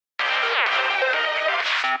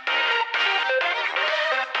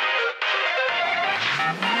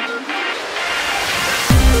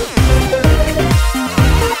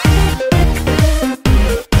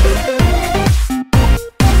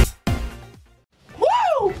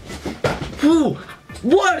Whew.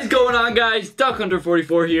 What is going on, guys?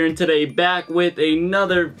 DuckHunter44 here, and today back with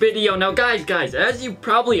another video. Now guys, as you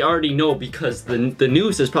probably already know, because the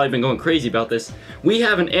news has probably been going crazy about this, we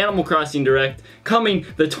have an Animal Crossing Direct coming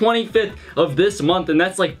the 25th of this month, and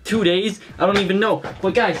that's like 2 days. I don't even know.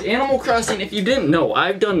 But guys, Animal Crossing, if you didn't know,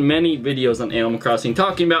 I've done many videos on Animal Crossing,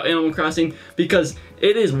 talking about Animal Crossing, because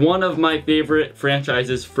it is one of my favorite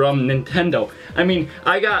franchises from Nintendo. I mean,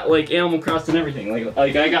 I got like Animal Crossing and everything.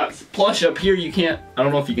 Like I got plush up here. You can't, I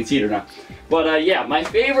don't know if you can see it or not. But yeah, my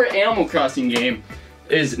favorite Animal Crossing game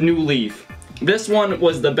is New Leaf. This one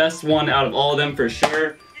was the best one out of all of them for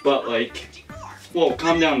sure. But like, whoa,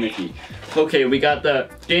 calm down, Mickey. Okay, we got the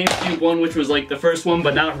GameCube one, which was like the first one,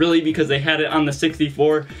 but not really because they had it on the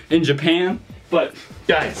 64 in Japan. But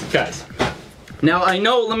guys. Now I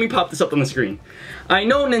know, let me pop this up on the screen. I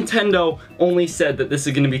know Nintendo only said that this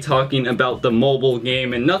is going to be talking about the mobile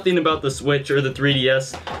game and nothing about the Switch or the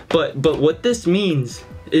 3DS, but what this means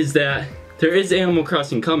is that there is Animal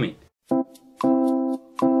Crossing coming.